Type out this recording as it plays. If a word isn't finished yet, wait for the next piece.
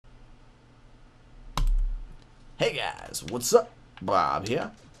Hey guys, what's up? Bob here,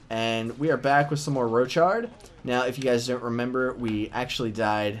 and we are back with some more Rochard. Now, if you guys don't remember, we actually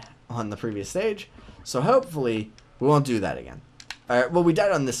died on the previous stage, so hopefully we won't do that again. Alright, well, we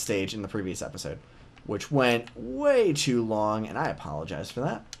died on this stage in the previous episode, which went way too long, and I apologize for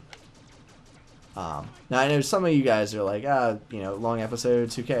that. Now, I know some of you guys are like, long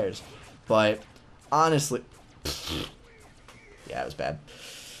episodes, who cares? But, honestly, yeah, it was bad.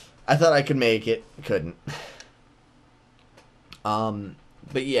 I thought I could make it, couldn't.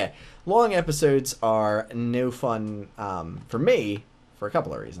 But yeah, long episodes are no fun, for me, for a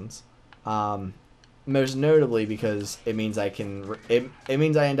couple of reasons. Most notably because it means it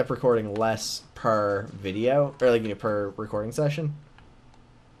means I end up recording less per video, or per recording session,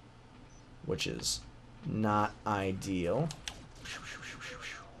 which is not ideal.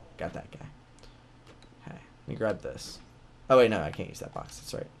 Got that guy. Okay, let me grab this. Oh wait, no, I can't use that box,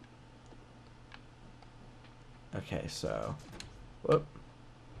 that's right. Okay, so, whoop.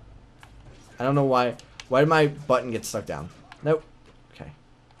 I don't know why did my button get stuck down? Nope. Okay,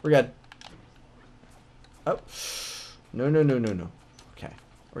 we're good. Oh, no. Okay,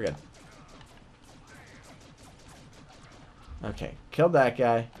 we're good. Okay, killed that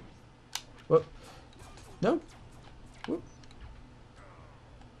guy. Whoop. Nope. Whoop.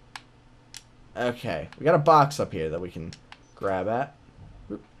 Okay, we got a box up here that we can grab at.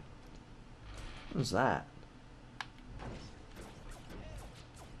 Whoop. What's that?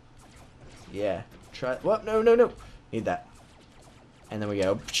 Yeah. Try. What? No. Need that. And then we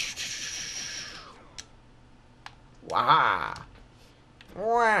go. Wah!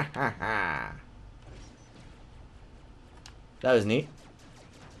 That was neat.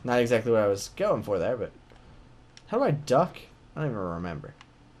 Not exactly what I was going for there, but how do I duck? I don't even remember.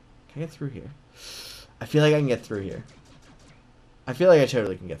 Can I get through here? I feel like I can get through here. I feel like I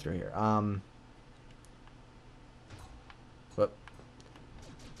totally can get through here. Whoop.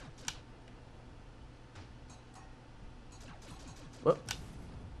 Whoop.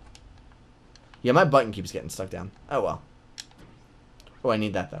 Yeah, my button keeps getting stuck down. Oh well. Oh, I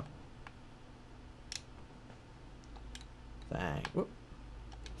need that though.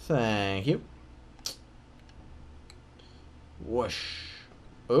 Thank you. Whoosh.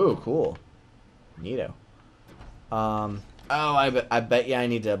 Oh, cool. Neato. Oh, I bet you I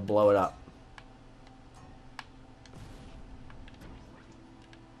need to blow it up.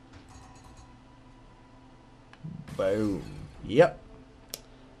 Boom. Yep.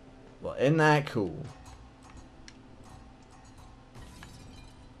 Well, isn't that cool?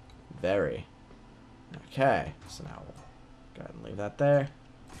 Very. Okay, so now we'll go ahead and leave that there.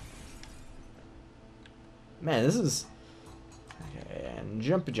 Man, this is... Okay, and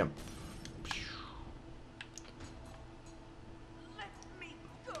jumpy jump. Let me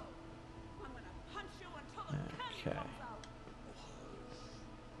go. I'm gonna punch you until the candy comes out.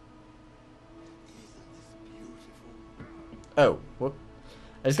 Oh, whoop.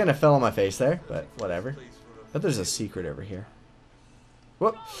 I just kind of fell on my face there, but whatever. But there's a secret over here.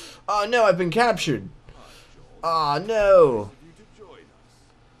 Whoop. Oh no, I've been captured. Oh no.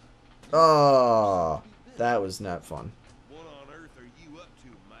 Oh, that was not fun.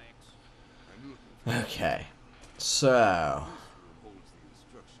 Okay, so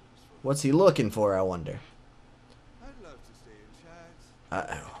what's he looking for, I wonder?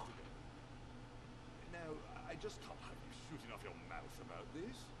 Uh-oh.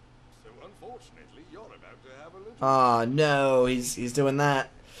 Oh no, he's doing that.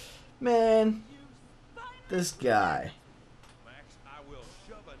 Man, this guy. Max, I will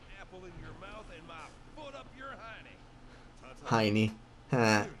shove an apple in your mouth and my foot up your Hiney.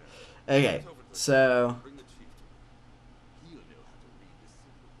 Huh. Okay, so.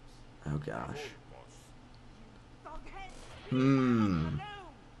 Oh gosh. This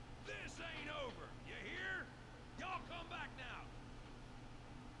ain't over. You hear? Y'all come back now.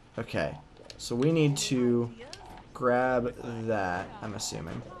 Okay, so we need to grab that, I'm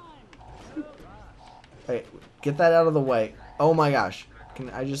assuming. Hey, get that out of the way. Oh my gosh. Can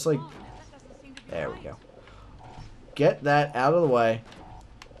I just like... There we go. Get that out of the way.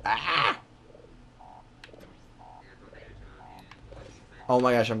 Ah! Oh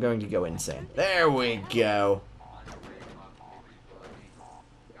my gosh, I'm going to go insane. There we go.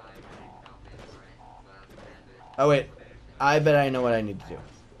 Oh wait, I bet I know what I need to do.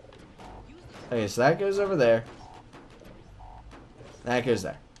 Okay, so that goes over there. That goes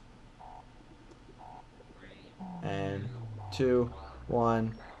there. And 2,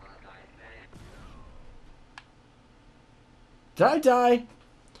 1. Did I die?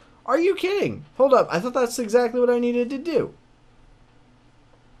 Are you kidding? Hold up, I thought that's exactly what I needed to do.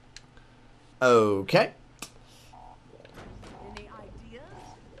 Okay.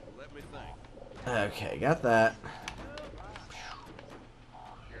 Okay, got that.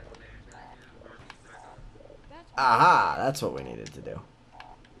 Aha, that's what we needed to do.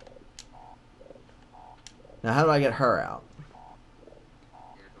 Now, how do I get her out?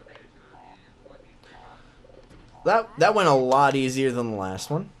 That went a lot easier than the last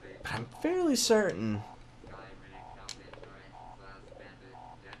one, but I'm fairly certain.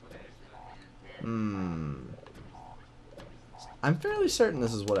 I'm fairly certain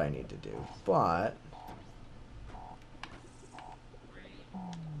this is what I need to do, but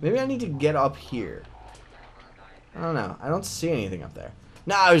maybe I need to get up here. I don't know. I don't see anything up there.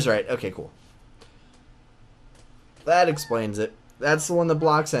 No, I was right. Okay, cool. That explains it. That's the one that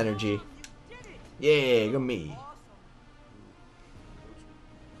blocks energy. Yeah, go me.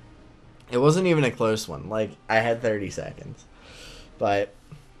 It wasn't even a close one. Like, I had 30 seconds. But,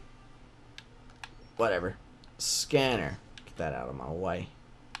 whatever. Scanner. Get that out of my way.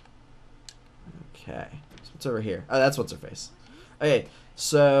 Okay. So what's over here? Oh, that's what's her face. Okay,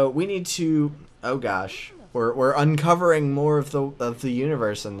 so we need to... Oh, gosh. We're uncovering more of the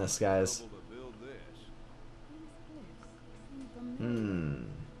universe in this, guys.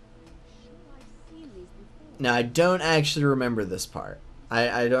 Now, I don't actually remember this part.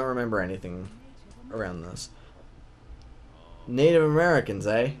 I don't remember anything around this. Native Americans,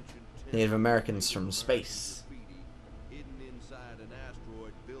 eh? Native Americans from space. Hidden inside an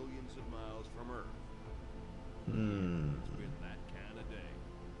asteroid billions of miles from Earth. It's been that kind of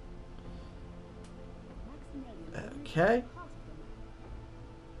day. Okay.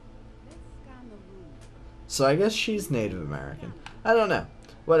 So I guess she's Native American. I don't know.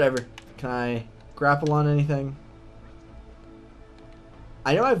 Whatever. Can I grapple on anything?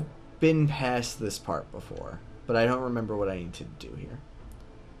 I know I've been past this part before, but I don't remember what I need to do here.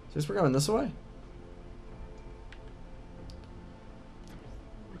 So I guess we're going this way.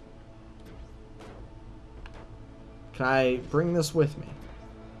 Can I bring this with me?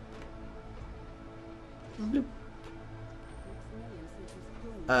 Bloop.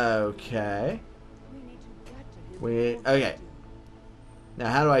 Okay. Okay.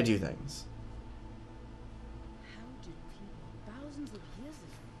 Now, how do I do things? How did people thousands of years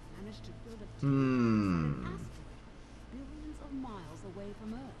ago manage to build a Hmm. billions of miles away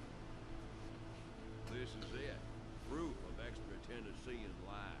from Earth? This is it. Proof of extra Tennessean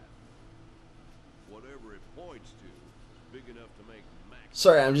life. Whatever it points to, big enough to make max.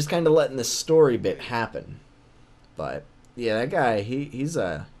 Sorry, I'm just kind of letting this story bit happen. But yeah, that guy, he's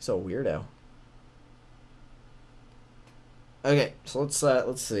a weirdo. Okay, so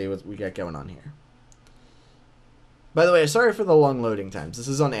let's see what we got going on here. By the way, sorry for the long loading times. This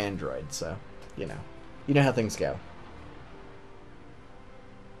is on Android, so you know how things go.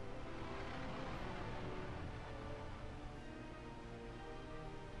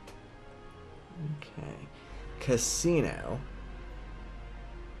 Okay, casino.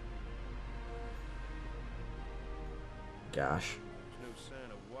 Gosh. There's no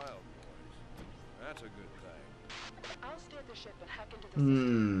sign of wild boys. That's a good thing. I'll steer the ship and hack into the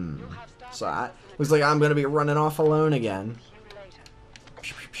You'll have staff So access to the looks like I'm gonna be running off alone again.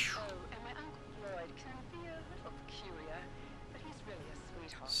 queue later. Oh, and my Uncle Floyd can be a little peculiar, but he's really a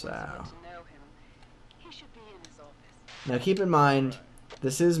sweetheart. So. Once you get to know him, he should be in his office. Now keep in mind,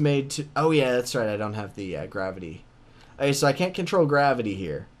 this is made to... Oh yeah, that's right. I don't have the gravity. Okay, so I can't control gravity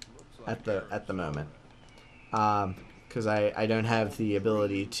here at the moment, because I don't have the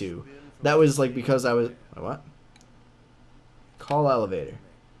ability to. That was like because I was what? Call elevator.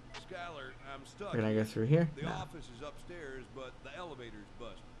 Skylar, I'm stuck. Can I go through here? The No. office is upstairs, but the elevator's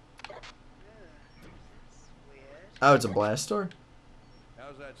busted. That's weird. Oh, it's a blast door.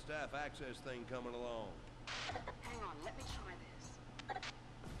 How's that staff access thing coming along? Hang on, let me try this.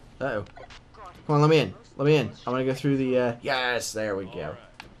 Uh-oh. God, Come on, let me in. Let me in. I want to go through the. Yes, there we All go. right.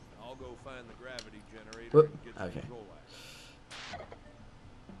 I'll go find the gravity generator Whoop. and get the Okay. control light.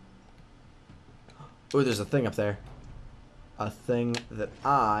 Oh, there's a thing up there. A thing that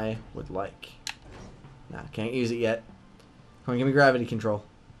I would like. Nah, can't use it yet. Come on, give me gravity control.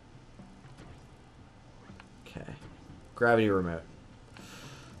 Okay. Gravity remote.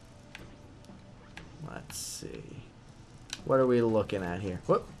 Let's see. What are we looking at here?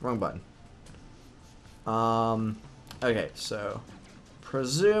 Whoop, wrong button. Okay, so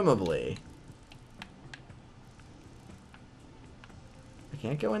presumably I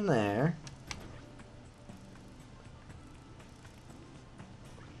can't go in there.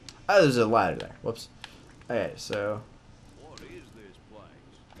 Oh, there's a ladder there. Whoops. Okay, so What is this place?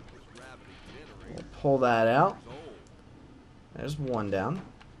 This gravity we'll generator pull that out. is old. There's one down.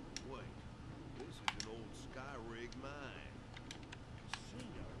 Wait, this is an old sky rig mine.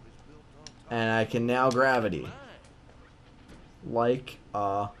 Casino is built on And I can now gravity. Like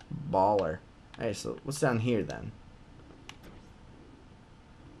a baller. Hey, so what's down here then?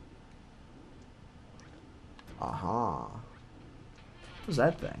 Aha. What's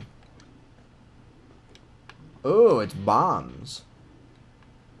that thing? Oh, it's bombs.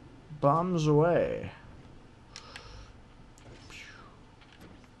 Bombs away.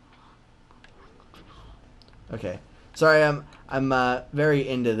 Okay. Sorry, I'm very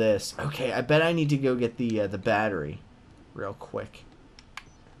into this. Okay, I bet I need to go get the battery real quick.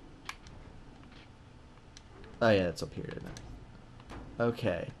 Oh yeah, it's up here, isn't it?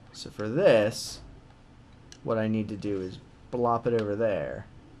 Okay. So for this, what I need to do is blop it over there.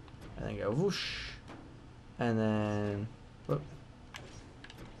 And then go whoosh. And then whoop.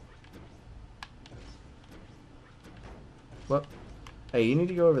 Whoop. Hey, you need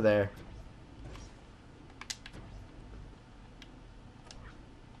to go over there.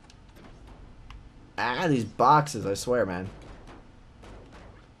 Ah, these boxes, I swear, man.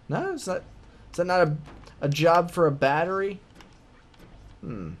 No, is that not a job for a battery?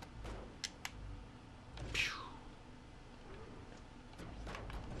 Hmm.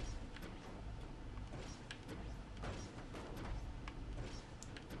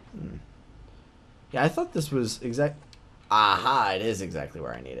 Yeah, I thought this was Aha, it is exactly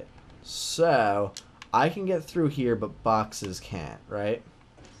where I need it. So, I can get through here, but boxes can't, right?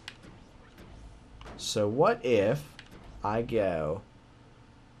 So what if I go...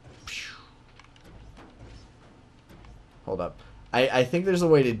 Hold up. I think there's a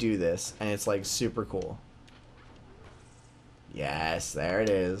way to do this, and it's like super cool. Yes, there it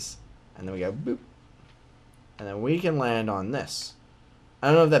is. And then we go boop. And then we can land on this. I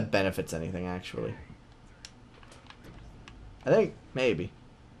don't know if that benefits anything, actually. I think maybe.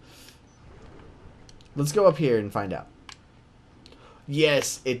 Let's go up here and find out.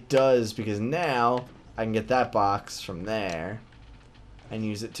 Yes, it does, because now I can get that box from there and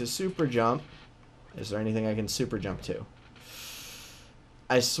use it to super jump. Is there anything I can super jump to?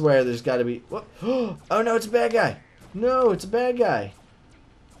 I swear there's got to be... What? Oh no, it's a bad guy. No, it's a bad guy.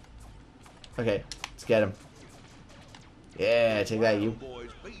 Okay, let's get him. Yeah, take that, you.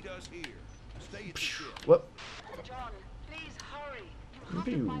 Whoop. John, please hurry. You have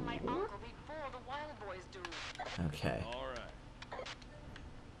to find my uncle before the wild boys do. Okay. All right.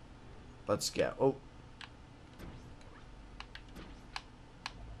 Let's go. Oh.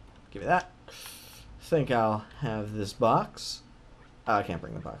 Give me that. Think I'll have this box. Oh, I can't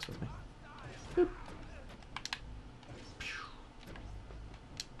bring the box with me. Boop.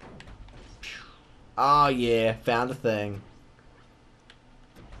 Oh yeah, found a thing.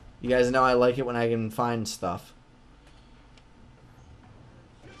 You guys know I like it when I can find stuff.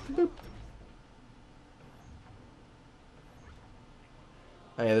 Boop.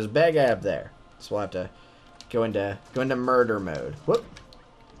 Okay, there's a bad guy up there, so we'll have to go into murder mode. Whoop.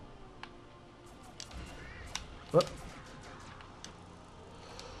 Whoop.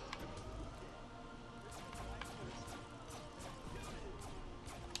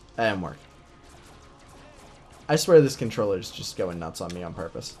 That didn't work. I swear this controller's just going nuts on me on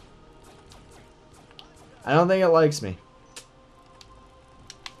purpose. I don't think it likes me.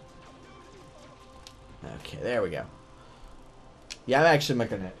 Okay, there we go. Yeah,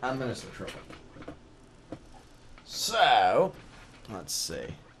 I'm gonna switch real quick. So, let's see.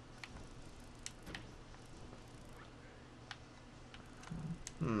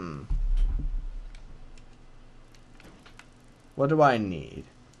 What do I need?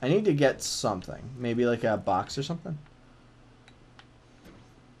 I need to get something. Maybe like a box or something?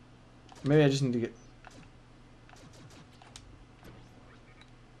 Maybe I just need to get...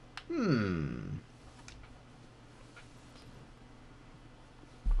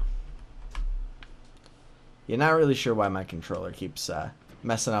 You're not really sure why my controller keeps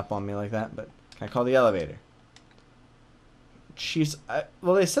messing up on me like that, but can I call the elevator?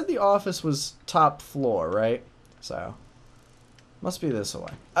 Well, they said the office was top floor, right? So, must be this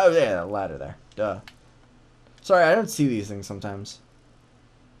way. Oh, yeah, that ladder there. Duh. Sorry, I don't see these things sometimes.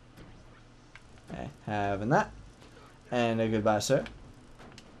 Okay, having that. And a goodbye, sir.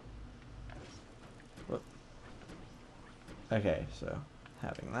 Whoop. Okay, so,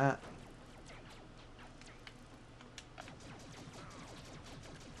 having that.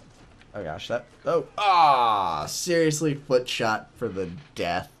 Oh gosh, that... Oh! Ah! Seriously, foot shot for the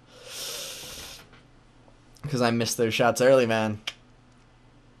death. Because I missed those shots early, man.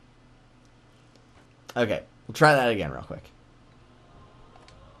 Okay, we'll try that again real quick.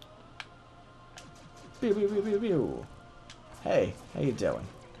 Pew, pew, pew, pew, pew. Hey, how you doing?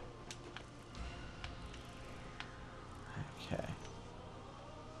 Okay.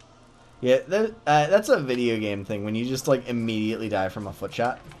 Yeah, that's a video game thing when you just like immediately die from a foot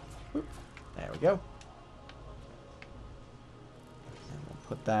shot. Whoop. There we go. And we'll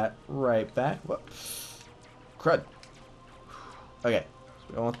put that right back. Whoop. Crud. Okay. So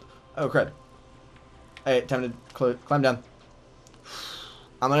we don't want... Oh, crud. Hey, time to climb down.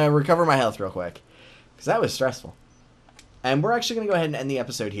 I'm going to recover my health real quick, because that was stressful. And we're actually going to go ahead and end the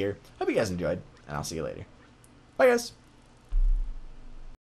episode here. Hope you guys enjoyed, and I'll see you later. Bye, guys.